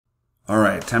All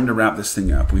right, time to wrap this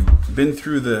thing up. We've been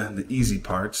through the easy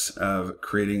parts of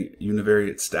creating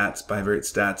univariate stats, bivariate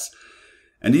stats,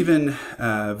 and even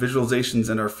visualizations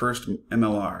and our first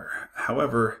MLR.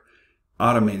 However,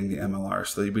 automating the MLR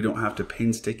so that we don't have to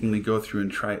painstakingly go through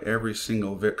and try every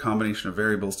single combination of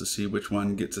variables to see which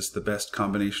one gets us the best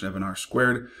combination of an R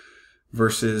squared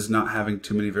versus not having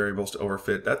too many variables to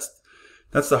overfit.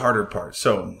 That's the harder part.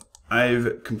 So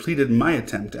I've completed my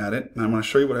attempt at it, and I want to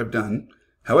show you what I've done.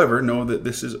 However, know that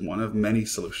this is one of many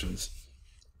solutions.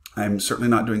 I'm certainly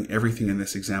not doing everything in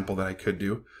this example that I could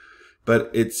do, but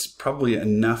it's probably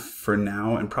enough for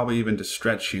now, and probably even to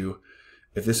stretch you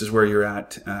if this is where you're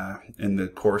at in the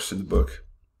course, in the book.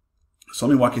 So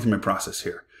let me walk you through my process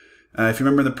here. If you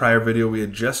remember in the prior video, we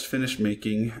had just finished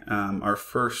making our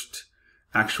first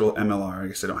actual MLR. I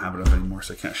guess I don't have it up anymore,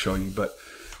 so I can't show you, but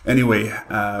anyway,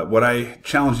 what I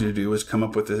challenged you to do is come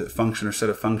up with a function or set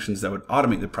of functions that would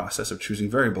automate the process of choosing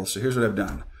variables. So here's what I've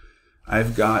done.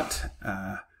 I've got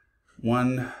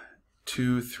 1,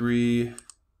 2, 3,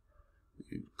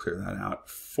 clear that out,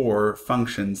 4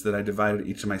 functions that I divided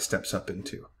each of my steps up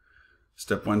into.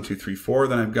 Step 1, 2, 3, 4.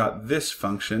 Then I've got this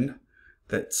function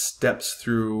that steps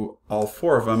through all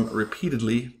 4 of them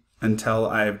repeatedly until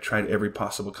I've tried every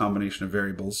possible combination of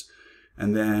variables.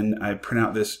 And then I print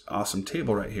out this awesome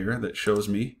table right here that shows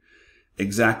me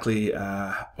exactly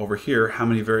over here how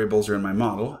many variables are in my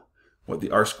model, what the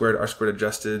R squared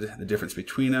adjusted, the difference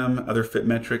between them, other fit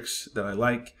metrics that I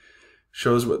like,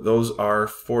 shows what those are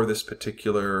for this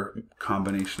particular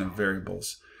combination of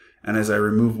variables. And as I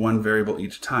remove one variable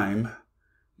each time,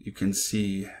 you can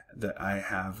see that I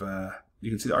have,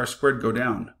 you can see the R squared go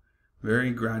down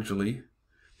very gradually.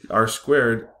 The R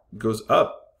squared goes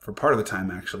up for part of the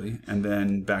time actually, and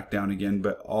then back down again,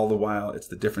 but all the while it's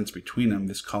the difference between them,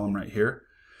 this column right here,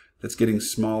 that's getting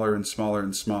smaller and smaller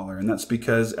and smaller. And that's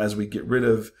because as we get rid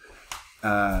of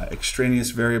extraneous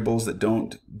variables that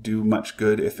don't do much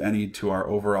good, if any, to our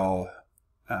overall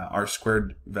R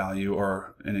squared value,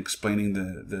 or in explaining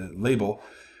the label,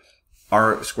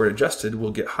 R squared adjusted will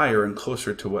get higher and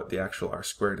closer to what the actual R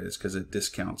squared is, because it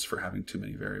discounts for having too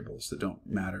many variables that don't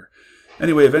matter.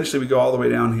 Anyway, eventually we go all the way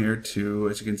down here to,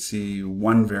 as you can see,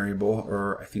 1 variable,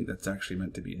 or I think that's actually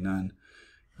meant to be none.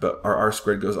 But our R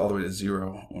squared goes all the way to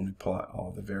 0 when we pull out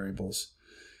all the variables.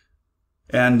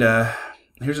 And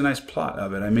here's a nice plot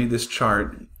of it. I made this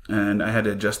chart, and I had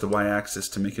to adjust the y-axis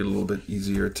to make it a little bit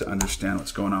easier to understand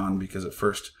what's going on, because at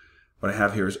first what I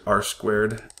have here is R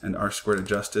squared and R squared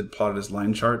adjusted plotted as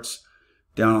line charts.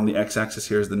 Down on the x-axis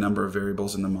here is the number of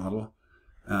variables in the model.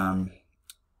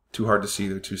 Too hard to see,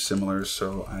 they're too similar,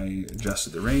 so I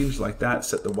adjusted the range like that,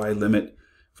 set the y limit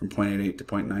from 0.88 to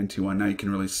 0.921. Now you can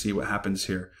really see what happens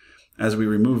here. As we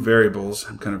remove variables,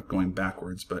 I'm kind of going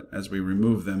backwards, but as we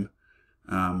remove them,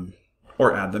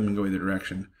 or add them and go either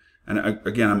direction, and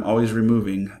again, I'm always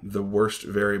removing the worst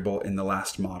variable in the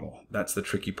last model. That's the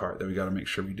tricky part that we got to make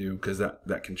sure we do, because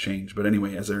that can change. But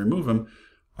anyway, as I remove them,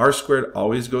 R squared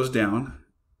always goes down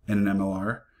in an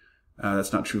MLR.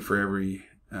 That's not true for every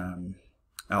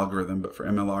algorithm, but for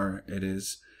MLR it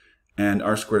is. And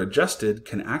R squared adjusted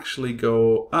can actually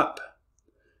go up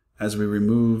as we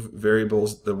remove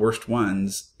variables, the worst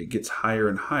ones. It gets higher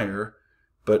and higher,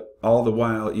 but all the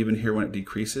while, even here when it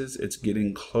decreases, it's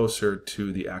getting closer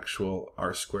to the actual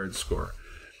R squared score.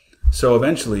 So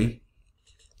eventually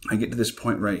I get to this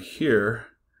point right here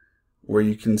where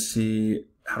you can see,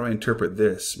 how do I interpret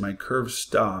this? My curve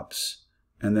stops,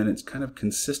 and then it's kind of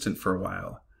consistent for a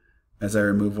while as I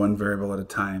remove one variable at a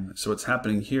time. So what's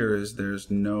happening here is there's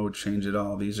no change at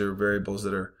all. These are variables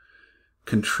that are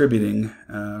contributing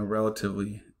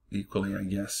relatively equally, I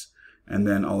guess. And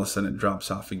then all of a sudden it drops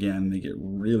off again. They get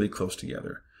really close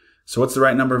together. So what's the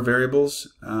right number of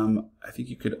variables? I think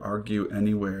you could argue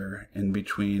anywhere in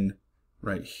between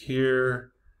right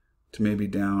here to maybe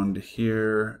down to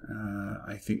here,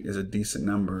 I think is a decent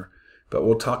number. But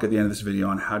we'll talk at the end of this video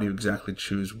on how do you exactly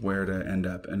choose where to end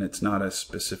up. And it's not a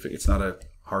specific, it's not a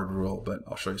hard rule, but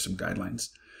I'll show you some guidelines.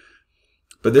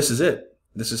 But this is it.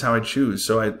 This is how I choose.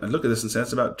 So I look at this and say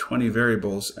that's about 20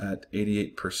 variables at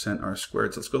 88% R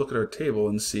squared. So let's go look at our table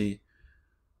and see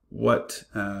what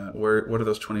are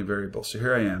those 20 variables. So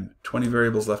here I am, 20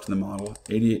 variables left in the model,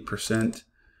 88%.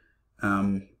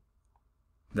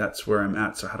 That's where I'm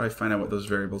at. So how do I find out what those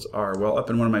variables are? Well, up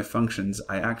in one of my functions,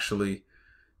 I actually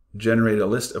generate a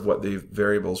list of what the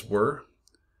variables were.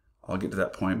 I'll get to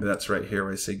that point, but that's right here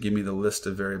where I say give me the list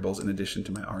of variables in addition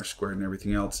to my R squared and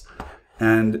everything else.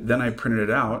 And then I printed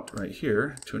it out right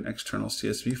here to an external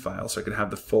CSV file so I could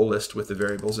have the full list with the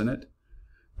variables in it.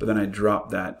 But then I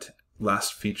dropped that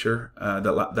last feature,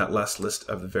 that last list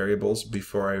of the variables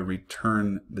before I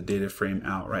return the data frame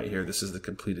out right here. This is the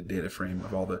completed data frame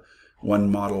of all the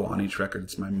one model on each record.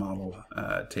 It's my model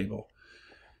table.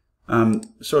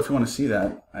 So if you want to see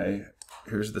that,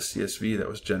 here's the CSV that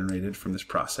was generated from this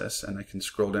process, and I can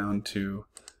scroll down to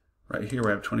right here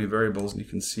where I have 20 variables, and you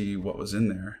can see what was in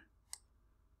there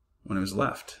when it was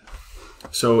left.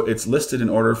 So it's listed in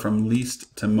order from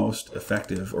least to most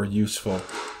effective or useful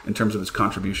in terms of its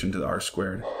contribution to the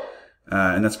R-squared.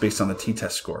 And that's based on the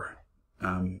t-test score.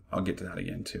 I'll get to that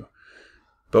again too.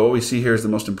 But what we see here is the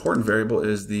most important variable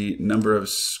is the number of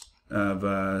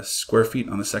square feet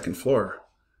on the second floor,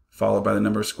 followed by the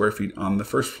number of square feet on the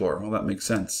first floor. Well, that makes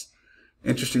sense.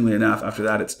 Interestingly enough, after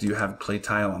that, it's do you have clay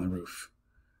tile on the roof?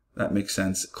 That makes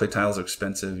sense. Clay tile is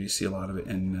expensive. You see a lot of it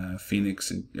in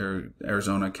Phoenix or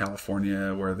Arizona,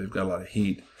 California, where they've got a lot of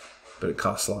heat, but it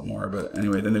costs a lot more. But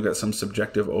anyway, then they've got some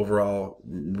subjective overall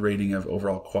rating of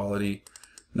overall quality,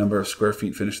 number of square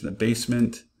feet finished in the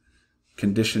basement,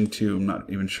 condition to, I'm not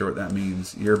even sure what that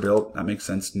means. Year built, that makes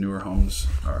sense. Newer homes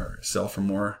sell for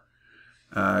more.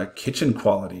 Kitchen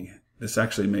quality, this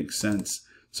actually makes sense.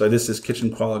 So this is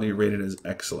kitchen quality rated as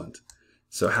excellent.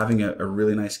 So having a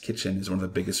really nice kitchen is one of the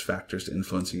biggest factors to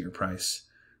influencing your price.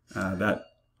 That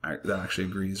actually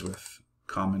agrees with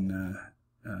common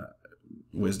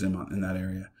wisdom in that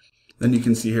area. Then you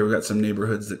can see here we've got some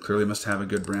neighborhoods that clearly must have a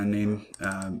good brand name,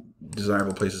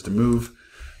 desirable places to move.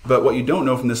 But what you don't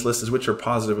know from this list is which are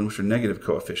positive and which are negative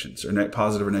coefficients, or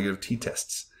positive or negative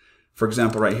t-tests. For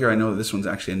example, right here, I know that this one's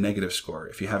actually a negative score.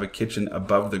 If you have a kitchen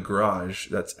above the garage,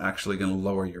 that's actually going to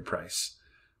lower your price,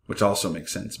 which also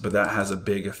makes sense. But that has a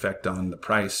big effect on the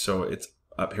price, so it's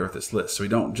up here with this list. So we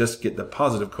don't just get the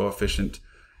positive coefficient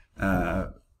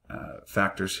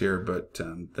factors here, but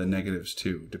the negatives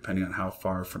too, depending on how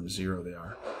far from zero they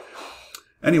are.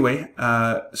 Anyway,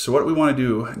 so what we want to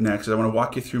do next is I want to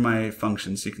walk you through my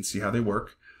functions so you can see how they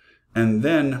work. And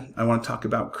then I want to talk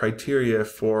about criteria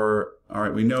for, all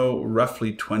right, we know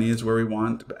roughly 20 is where we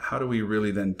want, but how do we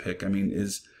really then pick? I mean,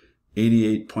 is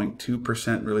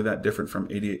 88.2% really that different from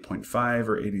 88.5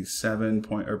 or 87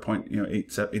 point, or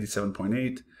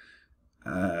 87.8?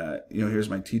 Here's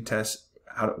my t-test.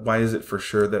 Why is it for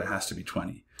sure that it has to be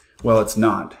 20? Well, it's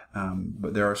not,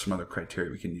 but there are some other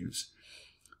criteria we can use.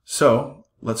 So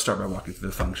let's start by walking through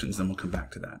the functions, then we'll come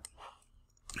back to that.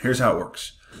 Here's how it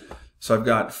works. So I've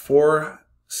got 4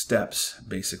 steps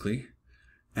basically,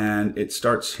 and it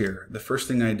starts here. The first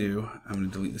thing I do, I'm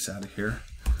going to delete this out of here.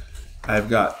 I've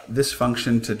got this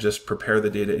function to just prepare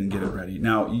the data and get it ready.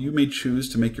 Now, you may choose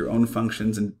to make your own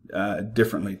functions and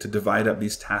differently, to divide up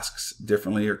these tasks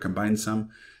differently or combine some.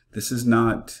 This is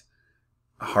not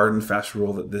a hard and fast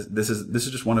rule. That this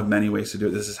is just one of many ways to do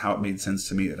it. This is how it made sense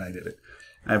to me that I did it.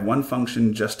 I have one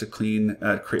function just to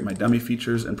create my dummy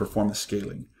features and perform the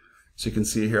scaling. So you can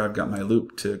see here I've got my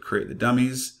loop to create the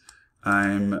dummies.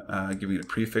 I'm giving it a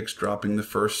prefix, dropping the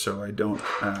first, so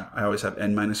I always have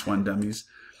n-1 dummies.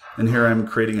 And here I'm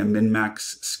creating a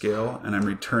min-max scale, and I'm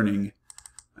returning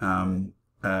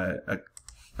a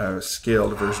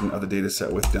scaled version of the data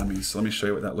set with dummies. So let me show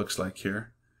you what that looks like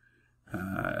here.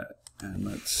 And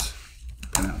let's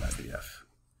print out that df.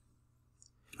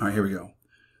 All right, here we go.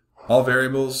 All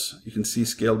variables, you can see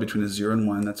scaled between a 0 and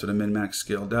 1. That's what a min-max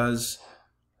scale does.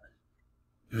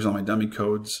 Here's all my dummy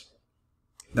codes.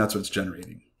 That's what's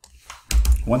generating.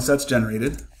 Once that's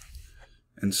generated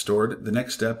and stored, the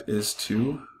next step is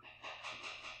to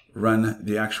run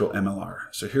the actual MLR.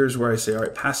 So here's where I say, all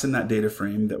right, pass in that data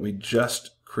frame that we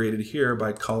just created here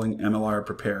by calling MLR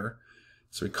prepare.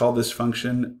 So we call this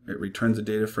function, it returns a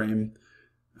data frame.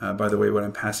 By the way, what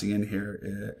I'm passing in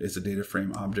here is a data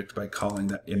frame object by calling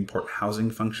that import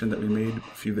housing function that we made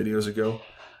a few videos ago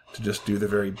to just do the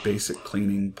very basic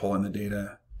cleaning, pull in the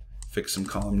data, fix some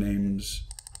column names,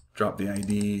 drop the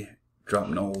ID, drop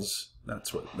nulls.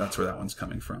 That's where that one's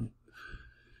coming from.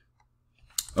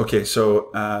 Okay,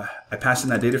 so I pass in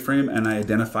that data frame and I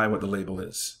identify what the label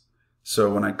is.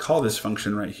 So when I call this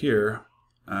function right here,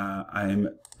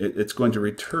 it's going to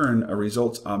return a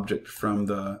results object from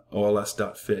the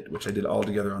ols.fit, which I did all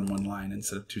together on one line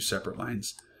instead of 2 separate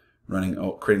lines,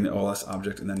 creating the ols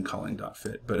object and then calling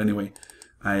 .fit. But anyway,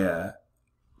 I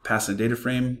pass in a data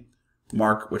frame,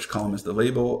 mark which column is the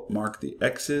label, mark the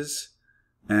x's,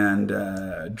 and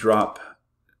drop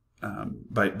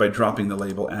by dropping the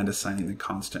label and assigning the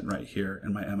constant right here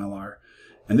in my MLR.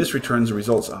 And this returns a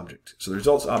results object. So the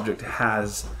results object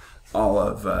has all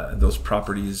of those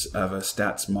properties of a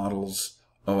stats model's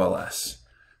OLS.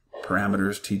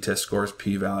 Parameters, t-test scores,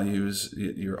 p-values,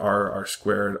 your R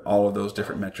squared, all of those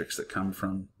different metrics that come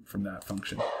from that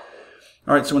function.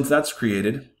 All right, so once that's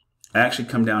created, I actually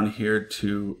come down here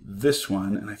to this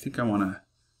one, and I think I want to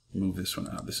move this one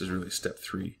out. This is really step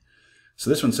 3. So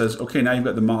this one says, okay, now you've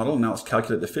got the model. Now let's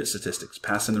calculate the fit statistics.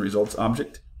 Pass in the results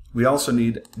object. We also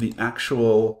need the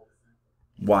actual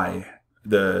Y,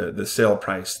 the sale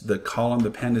price, the column, the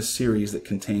pandas series that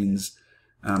contains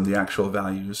the actual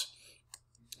values.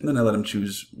 And then I let them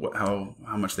choose how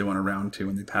much they want to round to,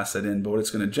 and they pass that in. But what it's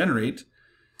going to generate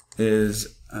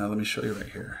is, let me show you right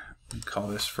here. We call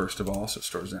this first of all, so it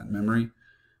stores that in memory.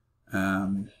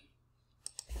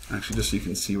 Actually, just so you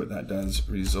can see what that does,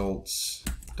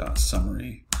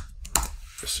 results.summary.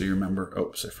 Just so you remember,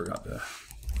 oops, I forgot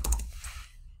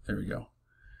there we go.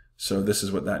 So this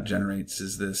is what that generates,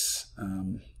 is this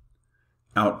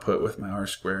output with my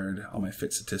R-squared, all my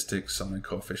fit statistics, all my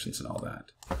coefficients and all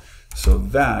that. So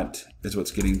that is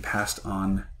what's getting passed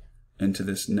on into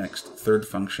this next third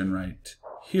function right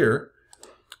here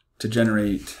to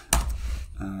generate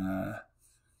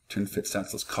turn fit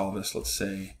stats. Let's call this, let's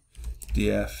say,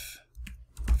 df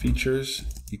features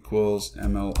equals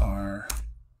MLR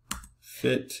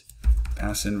fit,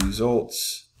 pass in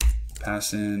results,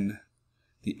 pass in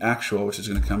the actual, which is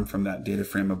going to come from that data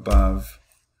frame above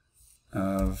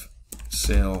of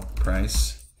sale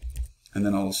price, and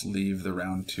then I'll just leave the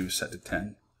round to set to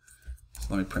 10. So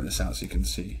let me print this out so you can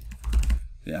see.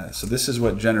 Yeah, so this is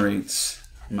what generates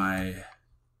my,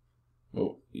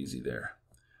 whoa, easy there,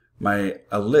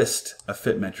 a list of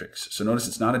fit metrics. So notice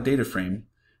it's not a data frame,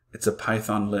 it's a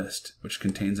Python list, which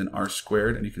contains an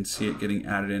R-squared, and you can see it getting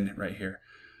added in right here.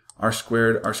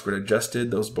 R-squared, R-squared adjusted,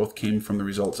 those both came from the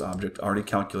results object, already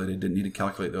calculated, didn't need to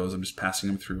calculate those, I'm just passing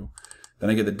them through. Then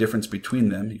I get the difference between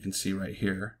them, you can see right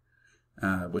here,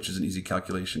 which is an easy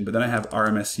calculation. But then I have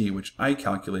RMSE, which I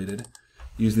calculated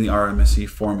using the RMSE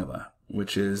formula,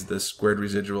 which is the squared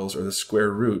residuals, or the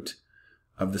square root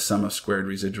of the sum of squared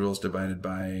residuals divided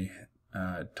by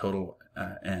total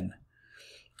n.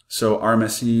 So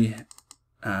RMSE,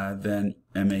 then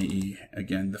MAE,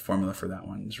 again, the formula for that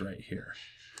one is right here.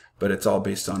 But it's all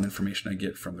based on information I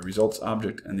get from the results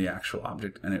object and the actual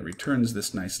object, and it returns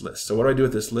this nice list. So what do I do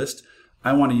with this list?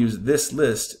 I want to use this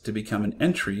list to become an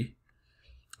entry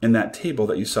in that table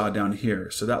that you saw down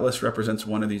here. So that list represents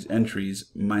one of these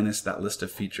entries minus that list of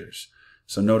features.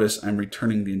 So notice I'm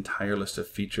returning the entire list of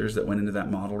features that went into that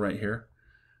model right here.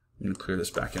 I'm going to clear this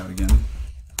back out again.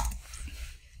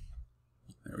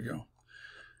 There we go.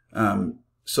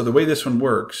 So the way this one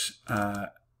works,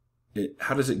 how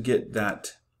does it get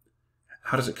that?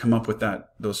 How does it come up with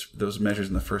those measures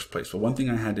in the first place? Well, one thing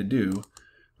I had to do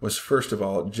was, first of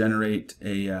all, generate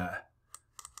a,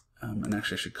 and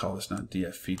actually I should call this not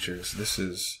df features, this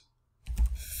is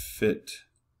fit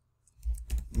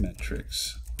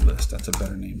metrics list. That's a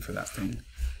better name for that thing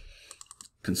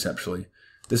conceptually.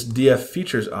 This df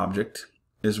features object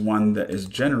is one that is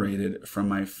generated from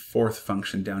my fourth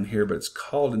function down here, but it's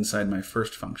called inside my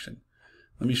first function.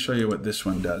 Let me show you what this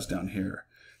one does down here.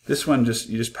 This one, you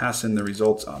just pass in the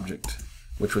results object,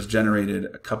 which was generated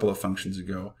a couple of functions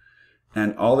ago.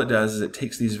 And all it does is it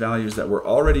takes these values that were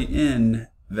already in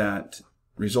that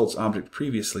results object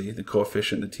previously, the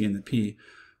coefficient, the t, and the p,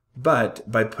 but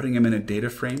by putting them in a data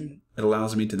frame, it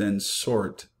allows me to then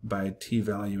sort by t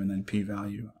value and then p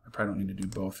value. I probably don't need to do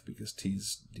both because t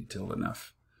is detailed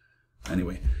enough.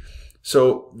 Anyway,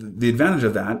 so the advantage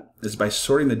of that is by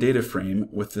sorting the data frame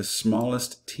with the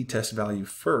smallest t-test value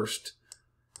first,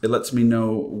 it lets me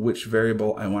know which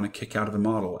variable I want to kick out of the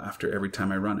model after every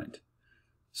time I run it.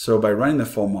 So by running the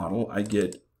full model, I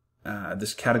get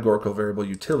this categorical variable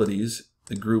utilities,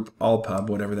 the group allpub,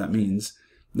 whatever that means.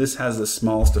 This has the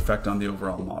smallest effect on the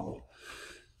overall model.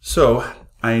 So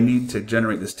I need to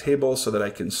generate this table so that I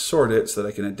can sort it, so that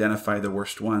I can identify the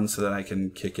worst one, so that I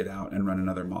can kick it out and run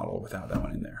another model without that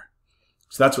one in there.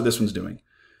 So that's what this one's doing.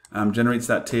 Generates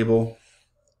that table.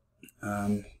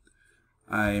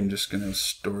 I'm just going to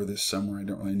store this somewhere. I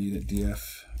don't really need it.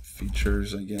 df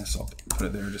features, I guess. I'll put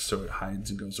it there just so it hides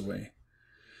and goes away.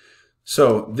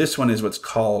 So this one is what's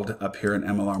called up here an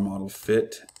MLR model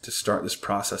fit to start this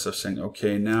process of saying,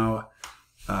 okay, now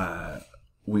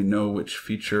we know which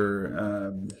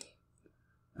feature.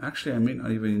 Actually, I may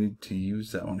not even need to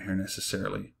use that one here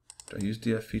necessarily. Do I use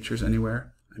df features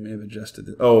anywhere? I may have adjusted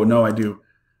it. Oh, no, I do.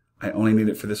 I only need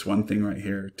it for this one thing right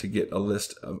here to get a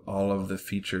list of all of the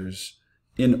features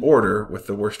in order with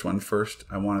the worst one first.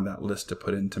 I wanted that list to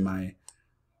put into my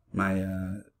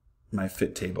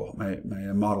fit table, my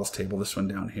models table, this one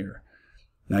down here.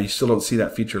 Now you still don't see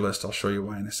that feature list. I'll show you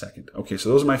why in a second. Okay, so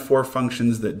those are my 4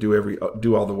 functions that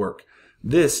do all the work.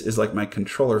 This is like my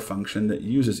controller function that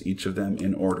uses each of them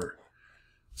in order.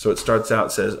 So it starts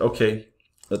out, says, okay,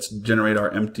 let's generate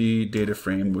our empty data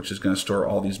frame, which is going to store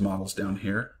all these models down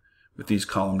here with these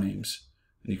column names.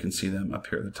 And you can see them up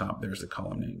here at the top. There's the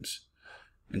column names,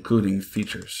 including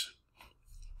features.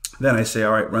 Then I say,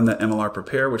 all right, run that MLR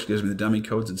prepare, which gives me the dummy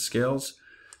codes and scales.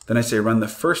 Then I say run the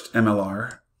first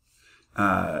MLR.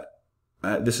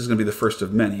 This is going to be the first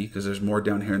of many because there's more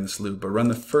down here in this loop, but run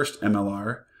the first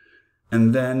MLR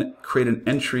and then create an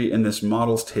entry in this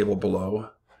models table below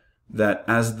that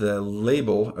as the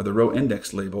label or the row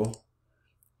index label,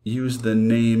 use the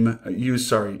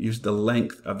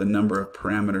length of the number of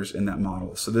parameters in that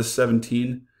model. So this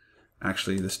 17,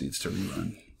 actually this needs to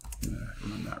rerun. I'm going to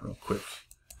run that real quick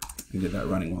and get that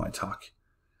running while I talk.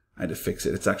 I had to fix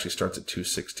it. It actually starts at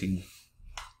 216.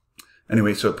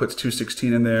 Anyway, so it puts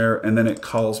 216 in there, and then it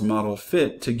calls model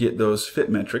fit to get those fit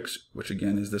metrics, which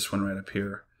again is this one right up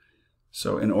here.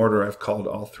 So in order, I've called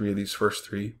all three of these first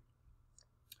three,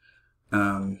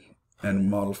 and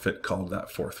model fit called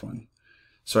that fourth one.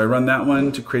 So I run that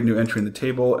one to create a new entry in the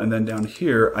table, and then down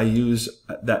here I use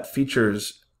that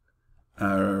features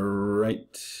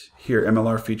right here,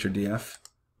 MLR feature df,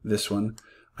 this one.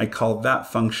 I call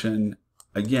that function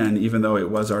again, even though it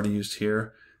was already used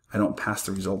here. I don't pass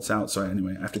the results out, so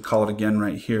anyway, I have to call it again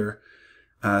right here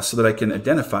so that I can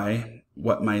identify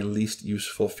what my least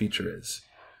useful feature is.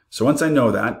 So once I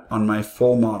know that, on my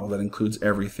full model that includes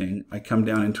everything, I come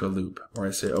down into a loop where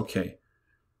I say, okay,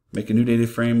 make a new data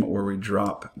frame where we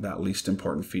drop that least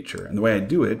important feature. And the way I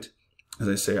do it is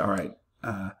I say, all right,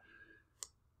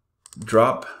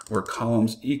 drop where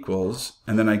columns equals,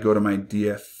 and then I go to my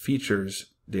df features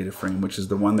data frame, which is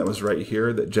the one that was right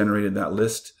here that generated that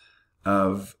list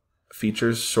of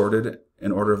features sorted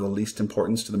in order of the least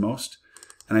importance to the most.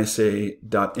 And I say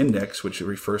dot index, which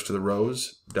refers to the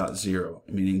rows, dot 0,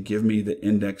 meaning give me the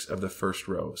index of the first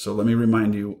row. So let me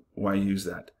remind you why I use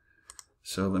that.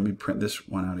 So let me print this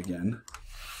one out again.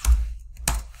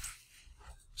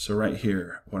 So right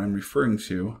here, what I'm referring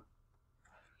to,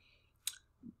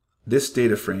 this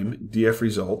data frame, df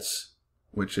results,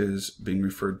 which is being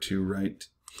referred to right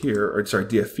here, or sorry,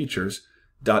 df features,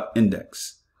 dot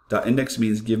index. Dot index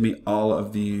means give me all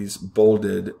of these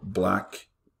bolded black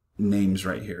names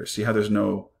right here. See how there's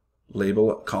no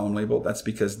label, column label? That's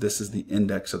because this is the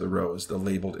index of the rows, the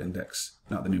labeled index,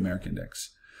 not the numeric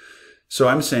index. So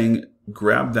I'm saying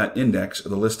grab that index or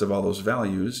the list of all those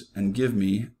values and give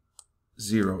me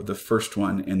 0, the first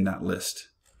one in that list.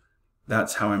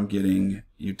 That's how I'm getting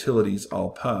utilities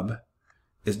all pub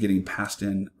is getting passed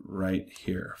in right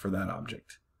here for that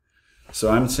object.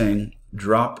 So I'm saying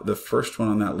drop the first one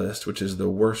on that list, which is the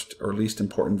worst or least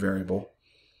important variable,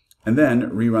 and then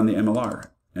rerun the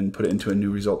MLR and put it into a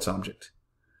new results object.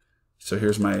 So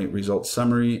here's my results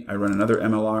summary. I run another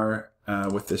MLR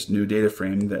with this new data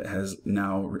frame that has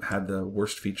now had the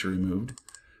worst feature removed.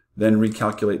 Then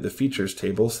recalculate the features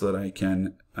table so that I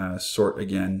can sort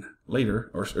again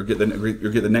later, or get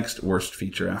the next worst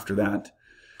feature after that,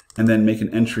 and then make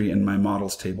an entry in my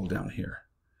models table down here.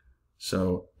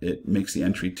 So it makes the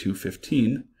entry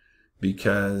 215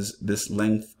 because this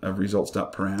length of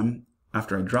results.param,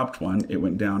 after I dropped one, it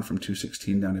went down from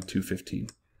 216 down to 215.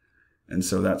 And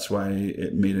so that's why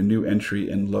it made a new entry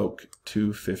in loc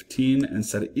 215 and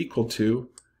set it equal to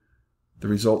the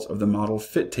results of the model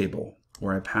fit table,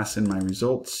 where I pass in my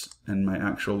results and my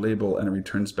actual label, and it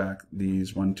returns back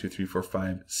these 1, 2, 3, 4,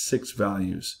 5, 6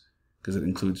 values because it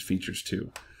includes features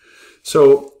too.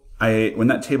 So when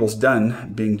that table's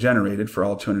done being generated for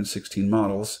all 216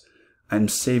 models, I'm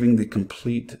saving the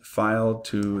complete file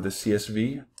to the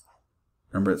CSV.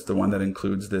 Remember, it's the one that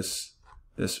includes this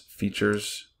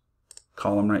features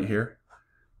column right here.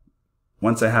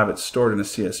 Once I have it stored in a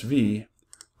CSV,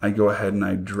 I go ahead and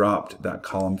I dropped that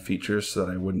column features so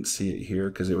that I wouldn't see it here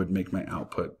because it would make my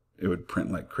output, it would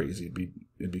print like crazy.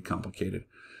 It'd be complicated.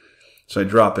 So I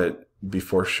drop it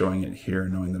before showing it here,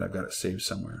 knowing that I've got it saved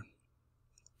somewhere.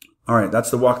 All right, that's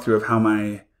the walkthrough of how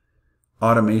my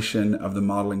automation of the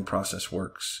modeling process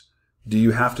works. Do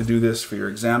you have to do this for your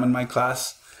exam in my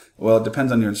class? Well, it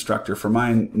depends on your instructor. For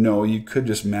mine, no, you could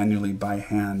just manually by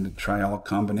hand try all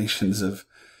combinations of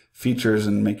features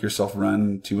and make yourself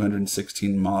run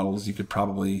 216 models. You could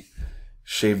probably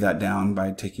shave that down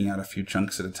by taking out a few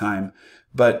chunks at a time.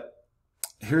 But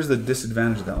here's the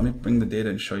disadvantage of that. Let me bring the data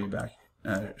and show you back,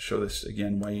 show this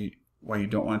again, why you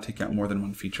don't want to take out more than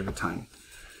one feature at a time.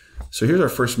 So here's our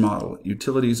first model.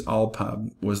 Utilities all pub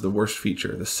was the worst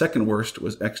feature. The second worst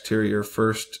was exterior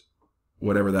first,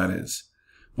 whatever that is.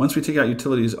 Once we take out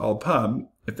utilities all pub,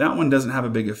 if that one doesn't have a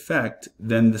big effect,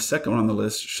 then the second one on the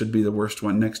list should be the worst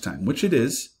one next time, which it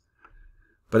is.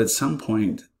 But at some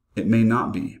point, it may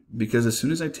not be, because as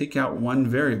soon as I take out one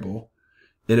variable,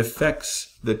 it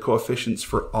affects the coefficients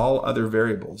for all other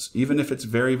variables. Even if it's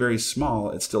very, very small,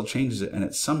 it still changes it. And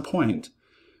at some point,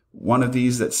 one of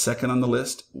these that's second on the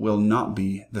list will not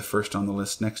be the first on the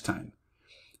list next time.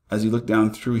 As you look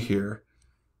down through here,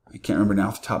 I can't remember now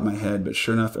off the top of my head, but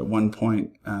sure enough, at one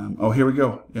point, oh, here we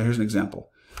go. Yeah, here's an example.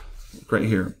 Right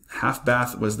here, half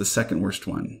bath was the second worst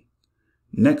one.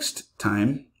 Next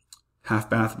time, half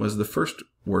bath was the first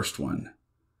worst one.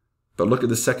 But look at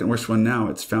the second worst one now.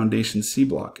 It's foundation C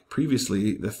block.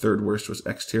 Previously, the third worst was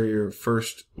exterior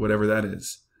first, whatever that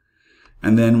is.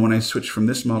 And then when I switched from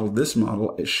this model to this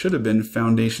model, it should have been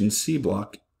foundation C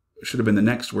block. It should have been the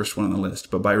next worst one on the list.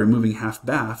 But by removing half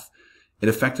bath, it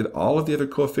affected all of the other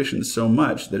coefficients so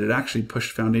much that it actually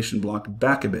pushed foundation block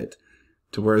back a bit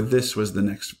to where this was the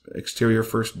next exterior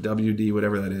first, WD,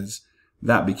 whatever that is.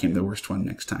 That became the worst one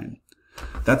next time.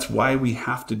 That's why we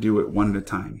have to do it one at a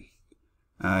time.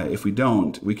 If we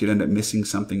don't, we could end up missing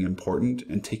something important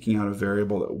and taking out a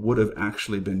variable that would have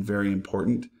actually been very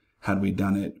important had we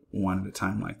done it one at a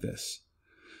time like this.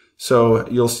 So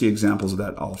you'll see examples of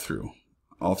that all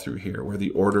through here, where the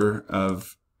order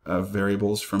of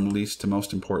variables from least to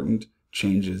most important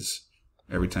changes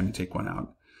every time you take one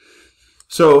out.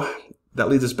 So that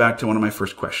leads us back to one of my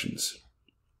first questions.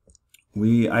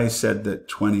 I said that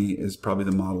 20 is probably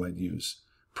the model I'd use.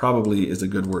 Probably is a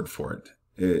good word for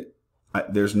it.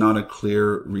 There's not a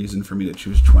clear reason for me to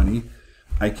choose 20.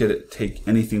 I could take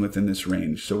anything within this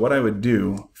range. So what I would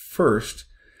do first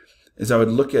is I would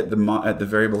look at the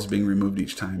variables being removed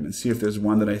each time and see if there's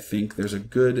one that I think there's a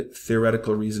good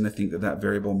theoretical reason to think that that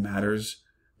variable matters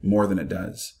more than it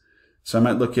does. So I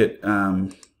might look at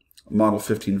model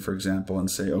 15, for example, and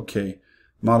say, okay,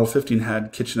 model 15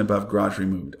 had kitchen above garage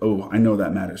removed. Oh, I know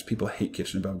that matters. People hate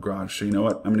kitchen above garage. So you know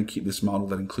what? I'm going to keep this model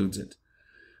that includes it.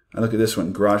 I look at this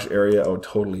one, garage area. Oh,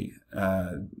 totally.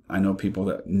 I know people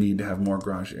that need to have more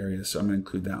garage area, so I'm going to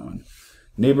include that one.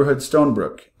 Neighborhood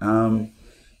Stonebrook.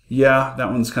 Yeah, that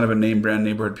one's kind of a name brand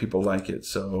neighborhood. People like it,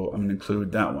 so I'm going to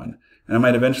include that one. And I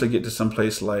might eventually get to some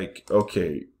place like,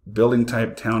 okay, building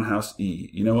type townhouse E.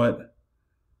 You know what?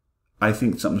 I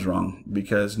think something's wrong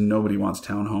because nobody wants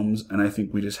townhomes, and I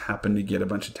think we just happen to get a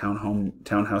bunch of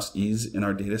townhouse E's in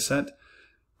our data set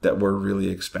that were really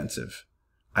expensive.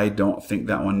 I don't think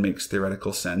that one makes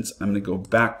theoretical sense. I'm going to go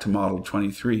back to model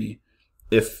 23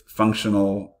 if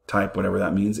functional type, whatever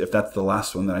that means, if that's the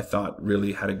last one that I thought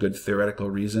really had a good theoretical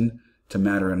reason to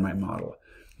matter in my model.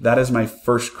 That is my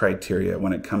first criteria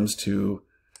when it comes to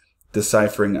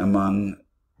deciphering among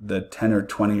the 10 or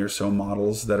 20 or so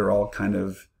models that are all kind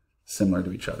of similar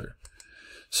to each other.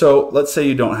 So let's say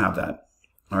you don't have that.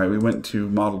 All right, we went to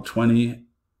model 20,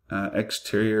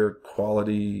 exterior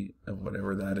quality of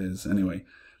whatever that is. Anyway,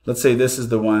 let's say this is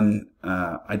the one.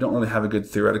 I don't really have a good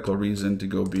theoretical reason to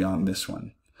go beyond this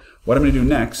one. What I'm going to do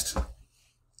next,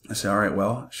 I say, all right,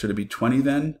 well, should it be 20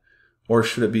 then? Or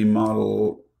should it be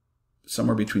model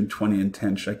somewhere between 20 and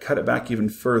 10? Should I cut it back even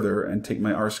further and take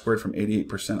my R squared from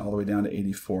 88% all the way down to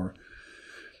 84?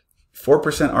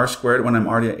 4% R squared when I'm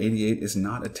already at 88 is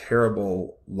not a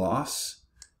terrible loss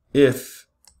if,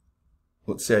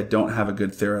 let's say I don't have a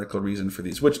good theoretical reason for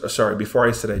these, which, sorry, before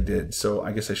I said I did, so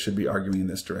I guess I should be arguing in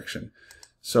this direction.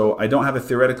 So I don't have a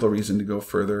theoretical reason to go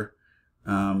further,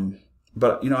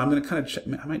 but, you know, I'm going to kind of check,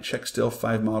 I might check still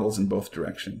 5 models in both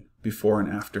direction, before and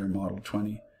after model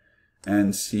 20,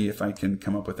 and see if I can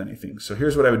come up with anything. So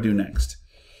here's what I would do next.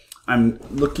 I'm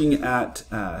looking at,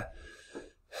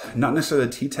 not necessarily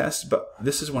the t-test, but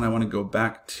this is when I want to go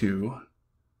back to,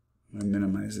 I'm going to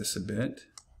minimize this a bit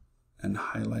and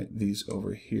highlight these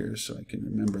over here so I can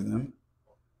remember them.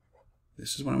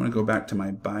 This is when I want to go back to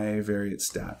my bivariate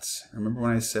stats. Remember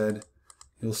when I said,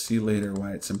 you'll see later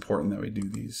why it's important that we do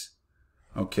these.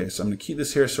 Okay, so I'm going to keep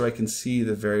this here so I can see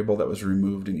the variable that was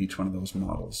removed in each one of those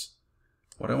models.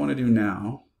 What I want to do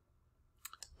now,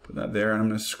 put that there, and I'm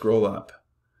going to scroll up,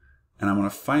 and I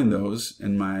want to find those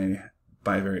in my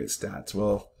bivariate stats.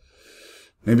 Well,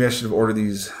 maybe I should have ordered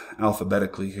these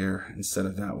alphabetically here instead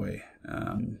of that way.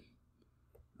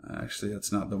 Actually,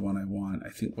 that's not the one I want. I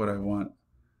think what I want...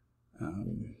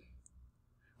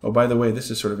 oh, by the way, this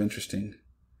is sort of interesting.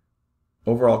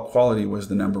 Overall quality was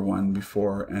the #1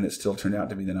 before, and it still turned out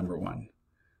to be the #1.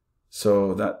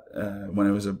 So that when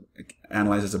it was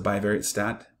analyzed as a bivariate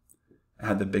stat, it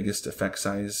had the biggest effect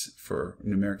size for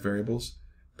numeric variables.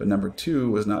 But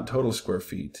 #2 was not total square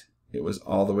feet. It was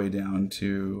all the way down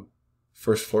to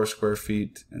first floor square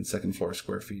feet and second floor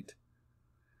square feet.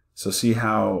 So see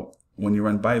how when you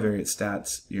run bivariate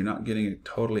stats, you're not getting a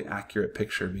totally accurate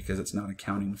picture because it's not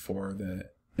accounting for the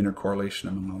intercorrelation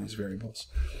among all these variables.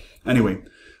 Anyway,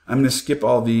 I'm going to skip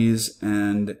all these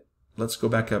and let's go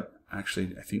back up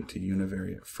actually, I think to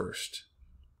univariate first.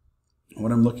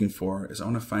 What I'm looking for is I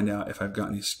want to find out if I've got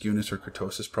any skewness or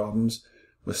kurtosis problems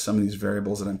with some of these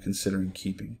variables that I'm considering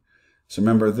keeping. So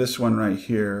remember, this one right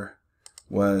here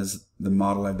was the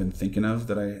model I've been thinking of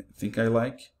that I think I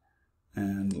like.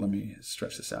 And let me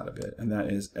stretch this out a bit. And that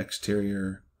is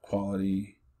exterior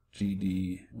quality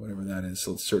GD, whatever that is.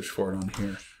 So let's search for it on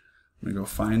here. I'm going to go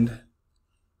find,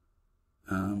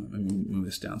 let me move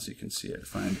this down so you can see it.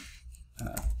 Find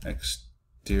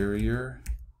exterior,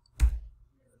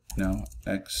 no,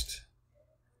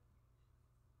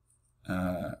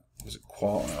 was it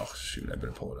qual, oh shoot, I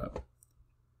better pull it up.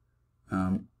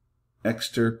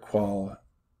 Exter qual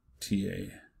TA.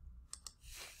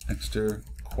 Exter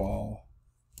qual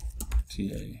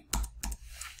TA.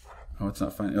 Oh, it's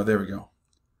not finding. Oh, there we go.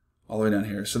 All the way down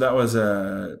here. So that was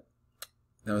a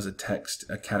text,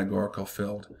 a categorical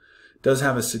field. It does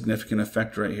have a significant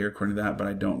effect right here according to that, but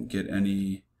I don't get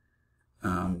any.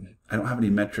 I don't have any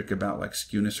metric about like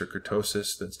skewness or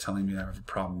kurtosis that's telling me I have a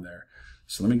problem there.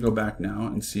 So let me go back now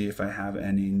and see if I have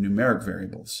any numeric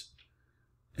variables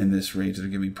in this range that are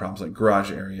giving me problems like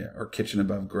garage area or kitchen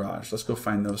above garage. Let's go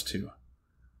find those two.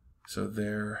 So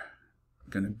they're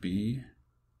going to be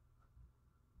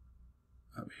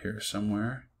up here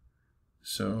somewhere.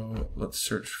 So let's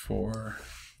search for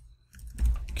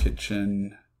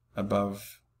kitchen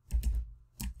above.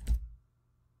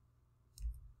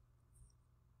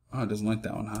 Oh, it doesn't like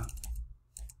that one, huh?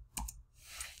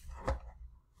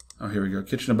 Oh, here we go.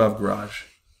 Kitchen above garage.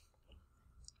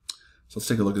 So let's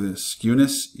take a look at this.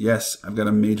 Skewness. Yes, I've got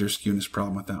a major skewness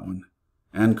problem with that one.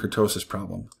 And kurtosis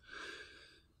problem.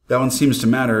 That one seems to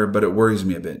matter, but it worries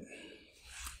me a bit.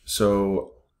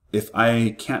 So if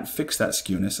I can't fix that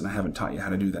skewness, and I haven't taught you how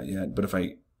to do that yet, but if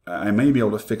I may be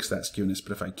able to fix that skewness,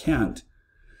 but if I can't,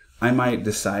 I might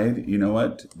decide, you know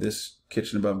what, this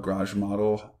kitchen above garage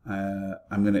model,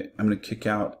 I'm gonna kick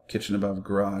out kitchen above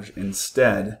garage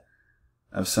instead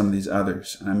of some of these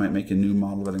others. And I might make a new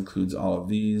model that includes all of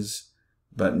these,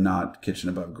 but not kitchen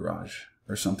above garage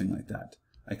or something like that.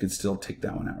 I could still take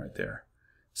that one out right there.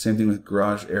 Same thing with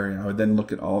garage area. I would then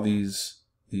look at all these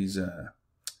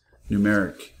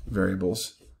numeric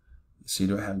variables. Let's see,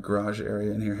 do I have garage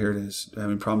area in here? Here it is. Do I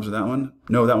have any problems with that one?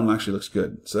 No, that one actually looks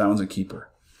good. So that one's a keeper.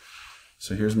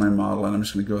 So here's my model, and I'm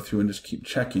just going to go through and just keep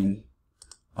checking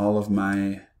all of my,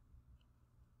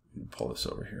 let me pull this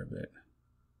over here a bit.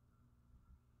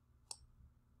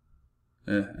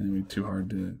 Anyway, too hard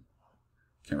to,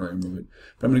 can't really remove it.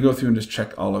 But I'm going to go through and just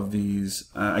check all of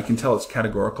these. I can tell it's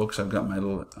categorical because I've got my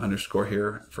little underscore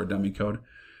here for dummy code.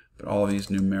 But all of these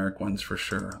numeric ones for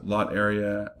sure. Lot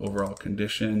area, overall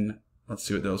condition. Let's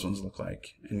see what those ones look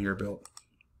like in your build.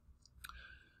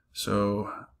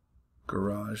 So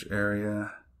garage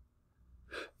area.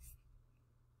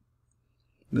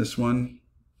 This one,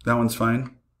 that one's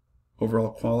fine. Overall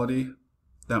quality,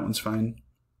 that one's fine.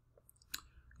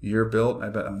 Year built, I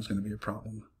bet that one's going to be a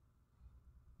problem.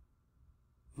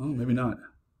 Oh, maybe not.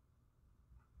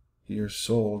 Year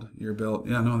sold, year built.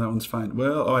 Yeah, no, that one's fine.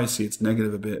 Well, oh, I see. It's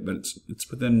negative a bit, but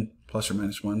it's within plus or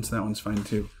minus 1, so that one's fine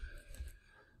too.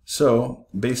 So,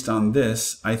 based on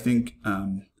this, I think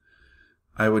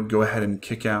I would go ahead and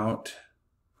kick out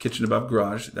kitchen above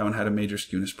garage. That one had a major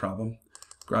skewness problem.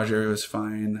 Garage area was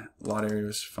fine. Lot area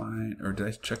was fine. Or did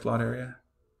I check lot area?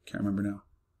 Can't remember now.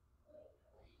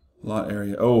 Lot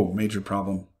area. Oh, major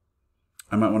problem.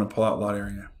 I might want to pull out lot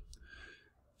area.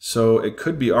 So it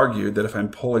could be argued that if I'm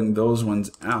pulling those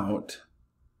ones out,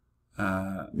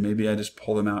 maybe I just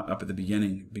pull them out up at the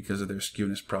beginning because of their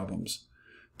skewness problems.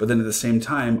 But then at the same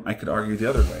time, I could argue the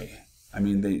other way. I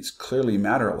mean, they clearly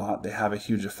matter a lot. They have a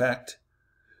huge effect.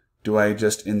 Do I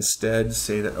just instead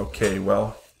say that, okay,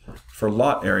 well, for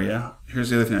lot area, here's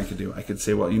the other thing I could do. I could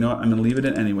say, well, you know what, I'm going to leave it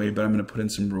in anyway, but I'm going to put in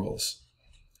some rules.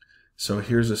 So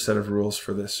here's a set of rules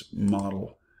for this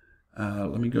model.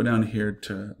 Let me go down here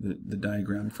to the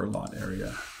diagram for lot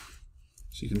area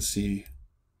so you can see.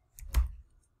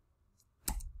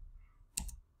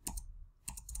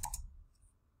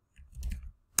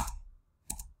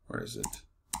 Where is it?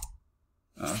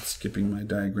 Skipping my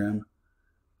diagram.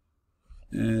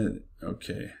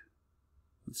 Okay.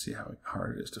 Let's see how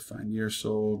hard it is to find year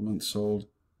sold, month sold.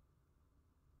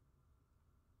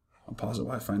 I'll pause it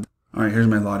while I find. All right, here's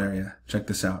my lot area. Check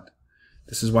this out.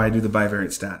 This is why I do the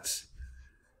bivariate stats.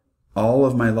 All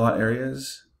of my lot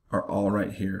areas are all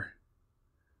right here.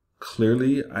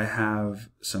 Clearly, I have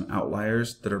some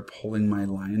outliers that are pulling my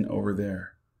line over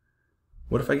there.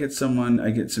 What if I get some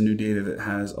new data that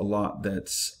has a lot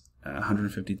that's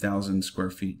 150,000 square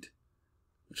feet,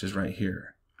 which is right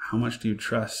here? How much do you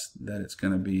trust that it's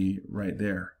going to be right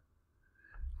there?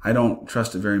 I don't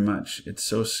trust it very much. It's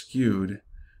so skewed.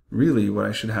 Really, what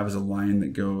I should have is a line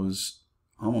that goes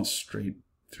almost straight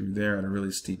through there at a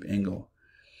really steep angle.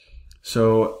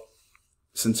 So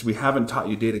since we haven't taught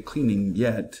you data cleaning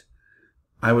yet,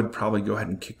 I would probably go ahead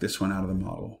and kick this one out of the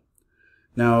model.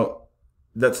 Now,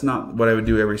 that's not what I would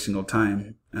do every single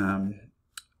time.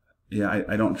 Yeah,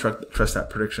 I don't trust that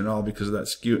prediction at all because of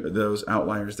that those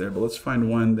outliers there. But let's find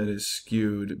one that is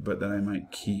skewed, but that I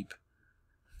might keep.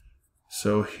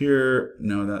 So here,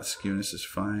 no, that skewness is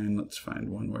fine. Let's find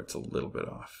one where it's a little bit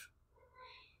off.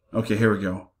 Okay, here we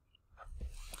go.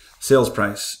 Sales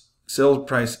price. Sales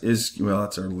price is, well,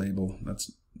 that's our label.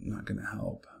 That's not going to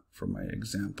help for my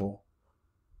example.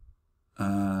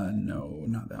 No,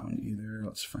 not that one either.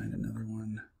 Let's find another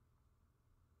one.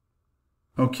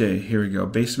 Okay, here we go.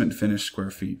 Basement finished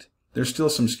square feet. There's still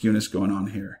some skewness going on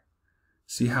here.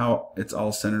 See how it's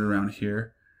all centered around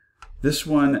here? This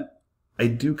one, I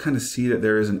do kind of see that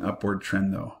there is an upward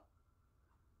trend though.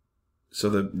 So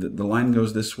the line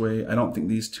goes this way. I don't think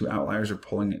these two outliers are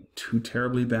pulling it too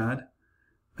terribly bad.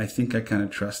 I think I kind of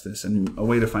trust this. And a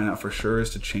way to find out for sure is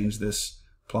to change this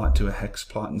plot to a hex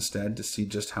plot instead to see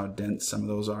just how dense some of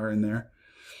those are in there.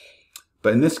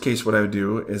 But in this case, what I would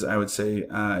do is I would say,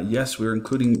 yes, we're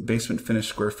including basement finished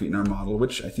square feet in our model,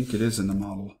 which I think it is in the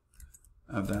model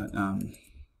of that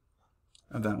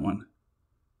one.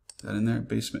 Is that in there?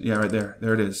 Basement, yeah, right there.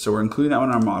 There it is. So we're including that one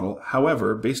in our model.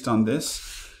 However, based on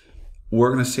this,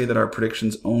 we're going to say that our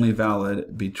prediction's only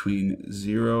valid between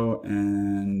 0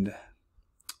 and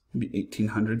maybe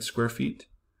 1,800 square feet.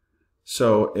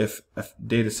 So if a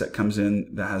data set comes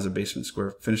in that has a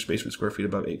finished basement square feet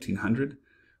above 1,800,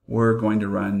 we're going to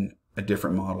run a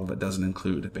different model that doesn't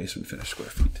include a basement finished square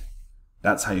feet.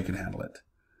 That's how you can handle it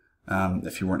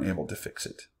if you weren't able to fix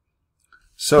it.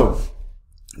 So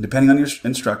depending on your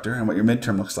instructor and what your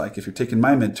midterm looks like, if you're taking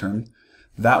my midterm,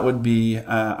 that would be,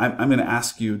 I'm going to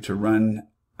ask you to run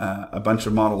a bunch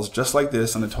of models just like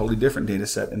this on a totally different data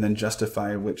set and then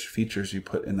justify which features you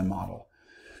put in the model.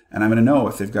 And I'm going to know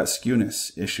if they've got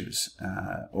skewness issues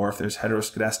or if there's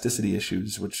heteroscedasticity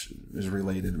issues, which is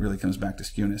related, really comes back to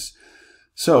skewness.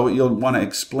 So you'll want to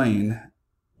explain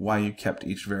why you kept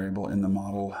each variable in the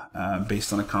model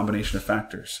based on a combination of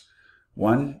factors.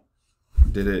 One,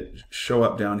 did it show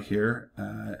up down here?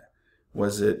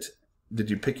 Did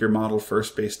you pick your model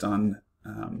first based on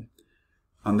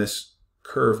this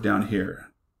curve down here?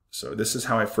 So this is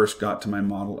how I first got to my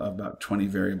model of about 20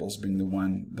 variables being the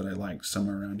one that I liked,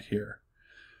 somewhere around here.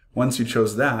 Once you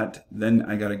chose that, then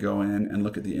I got to go in and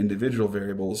look at the individual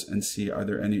variables and see are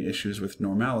there any issues with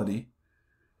normality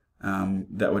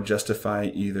that would justify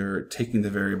either taking the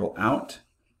variable out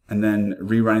and then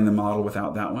rerunning the model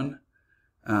without that one.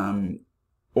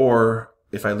 Or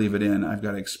if I leave it in, I've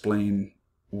got to explain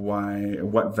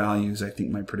what values I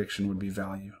think my prediction would be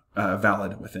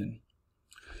valid within.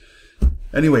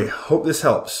 Anyway, hope this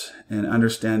helps in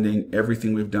understanding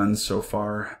everything we've done so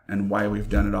far and why we've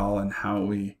done it all and how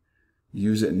we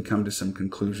use it and come to some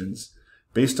conclusions.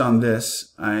 Based on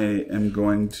this, I am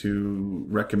going to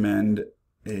recommend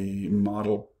a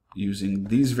model using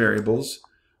these variables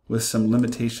with some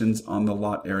limitations on the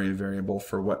lot area variable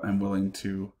for what I'm willing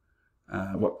to,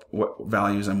 what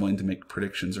values I'm willing to make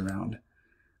predictions around.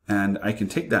 And I can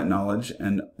take that knowledge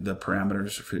and the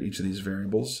parameters for each of these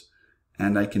variables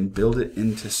and I can build it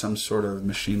into some sort of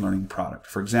machine learning product.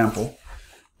 For example,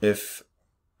 if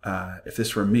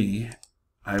this were me,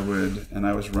 I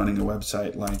was running a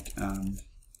website like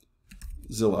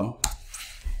Zillow.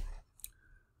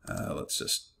 Let's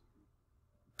just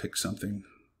pick something.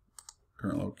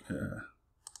 Allow,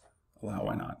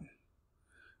 why not?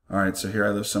 All right, so here I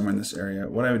live somewhere in this area.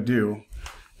 What I would do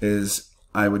is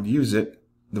I would use it.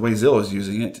 The way Zillow is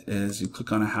using it is you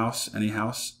click on a house, any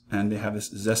house, and they have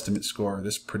this Zestimate score,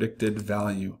 this predicted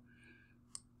value.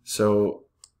 So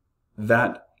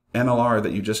that MLR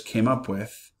that you just came up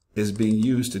with is being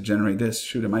used to generate this.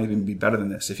 Shoot, it might even be better than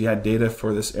this. If you had data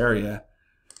for this area,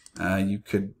 you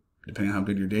could, depending on how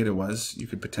good your data was, you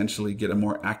could potentially get a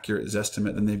more accurate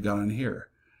Zestimate than they've got on here.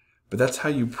 But that's how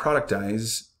you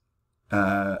productize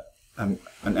an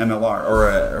MLR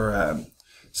or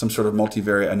some sort of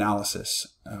multivariate analysis.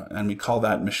 And we call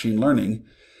that machine learning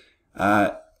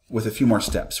with a few more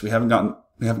steps. We haven't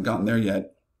gotten there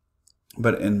yet.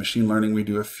 But in machine learning, we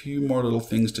do a few more little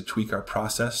things to tweak our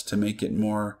process to make it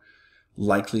more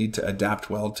likely to adapt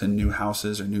well to new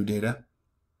houses or new data.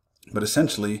 But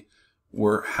essentially,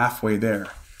 we're halfway there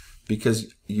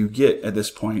because you get, at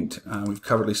this point, we've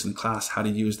covered at least in class, how to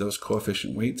use those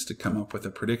coefficient weights to come up with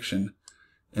a prediction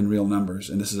in real numbers.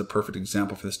 And this is a perfect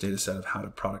example for this data set of how to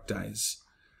productize.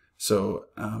 So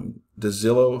the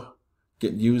Zillow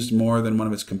get used more than one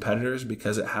of its competitors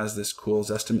because it has this cool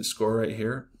Zestimate score right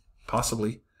here?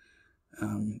 Possibly.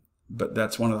 But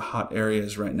that's one of the hot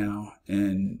areas right now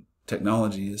in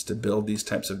technology, is to build these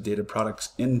types of data products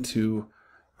into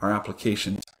our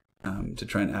applications to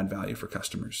try and add value for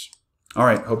customers. All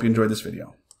right, hope you enjoyed this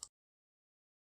video.